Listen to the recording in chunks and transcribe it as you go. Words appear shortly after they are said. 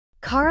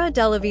Cara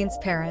Delevingne's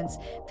parents,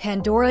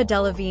 Pandora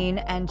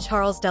Delevingne and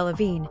Charles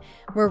Delevingne,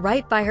 were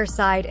right by her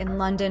side in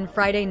London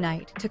Friday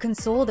night to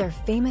console their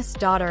famous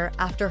daughter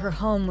after her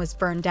home was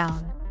burned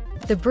down.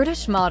 The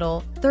British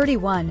model,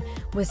 31,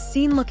 was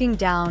seen looking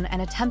down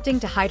and attempting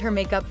to hide her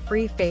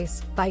makeup-free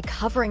face by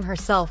covering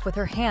herself with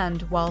her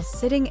hand while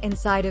sitting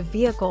inside a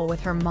vehicle with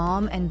her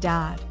mom and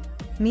dad.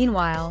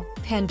 Meanwhile,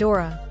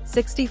 Pandora,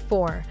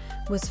 64,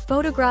 was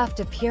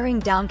photographed appearing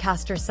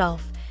downcast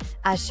herself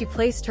as she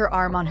placed her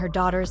arm on her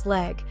daughter's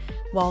leg,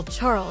 while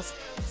Charles,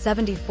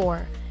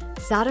 74,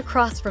 sat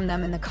across from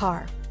them in the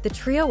car. The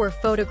trio were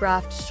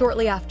photographed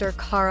shortly after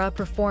Cara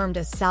performed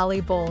as Sally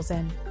Bowles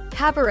in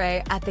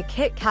Cabaret at the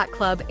Kit Kat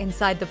Club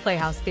inside the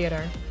Playhouse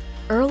Theater.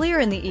 Earlier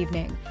in the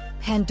evening,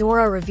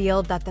 Pandora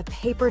revealed that the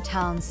Paper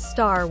Towns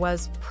star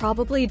was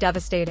probably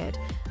devastated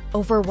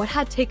over what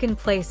had taken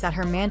place at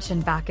her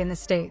mansion back in the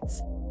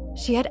States.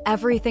 She had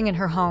everything in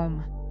her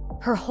home.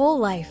 Her whole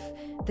life,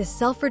 the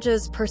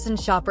Selfridges person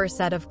shopper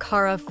said of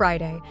Cara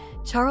Friday.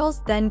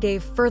 Charles then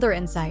gave further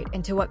insight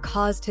into what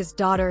caused his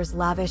daughter's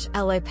lavish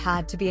LA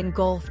pad to be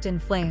engulfed in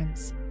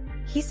flames.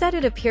 He said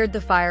it appeared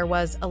the fire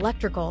was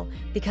electrical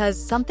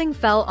because something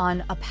fell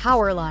on a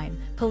power line.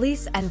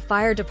 Police and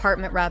fire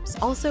department reps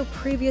also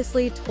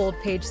previously told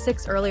Page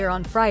 6 earlier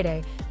on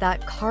Friday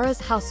that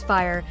Cara's house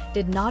fire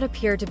did not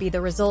appear to be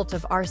the result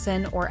of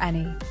arson or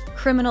any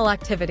criminal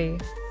activity.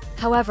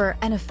 However,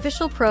 an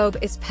official probe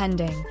is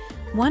pending.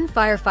 One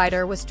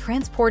firefighter was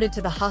transported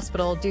to the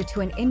hospital due to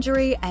an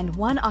injury and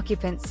one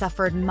occupant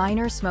suffered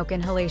minor smoke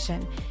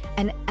inhalation,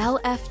 an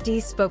LFD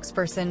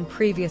spokesperson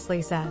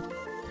previously said.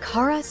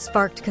 Cara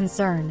sparked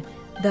concern,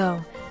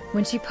 though,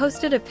 when she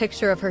posted a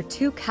picture of her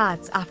two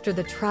cats after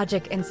the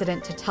tragic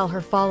incident to tell her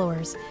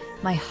followers,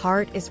 "My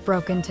heart is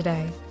broken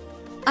today.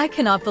 I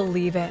cannot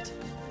believe it.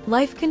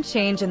 Life can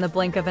change in the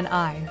blink of an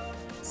eye.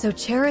 So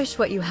cherish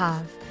what you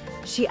have,"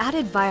 she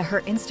added via her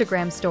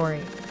Instagram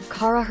story.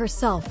 Cara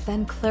herself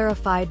then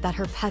clarified that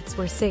her pets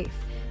were safe,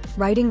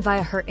 writing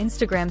via her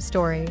Instagram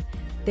story,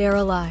 "They are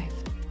alive."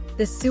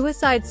 The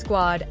Suicide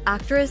Squad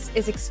actress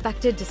is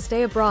expected to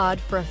stay abroad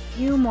for a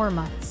few more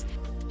months.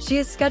 She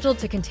is scheduled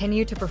to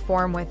continue to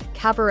perform with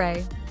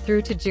Cabaret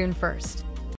through to June 1st.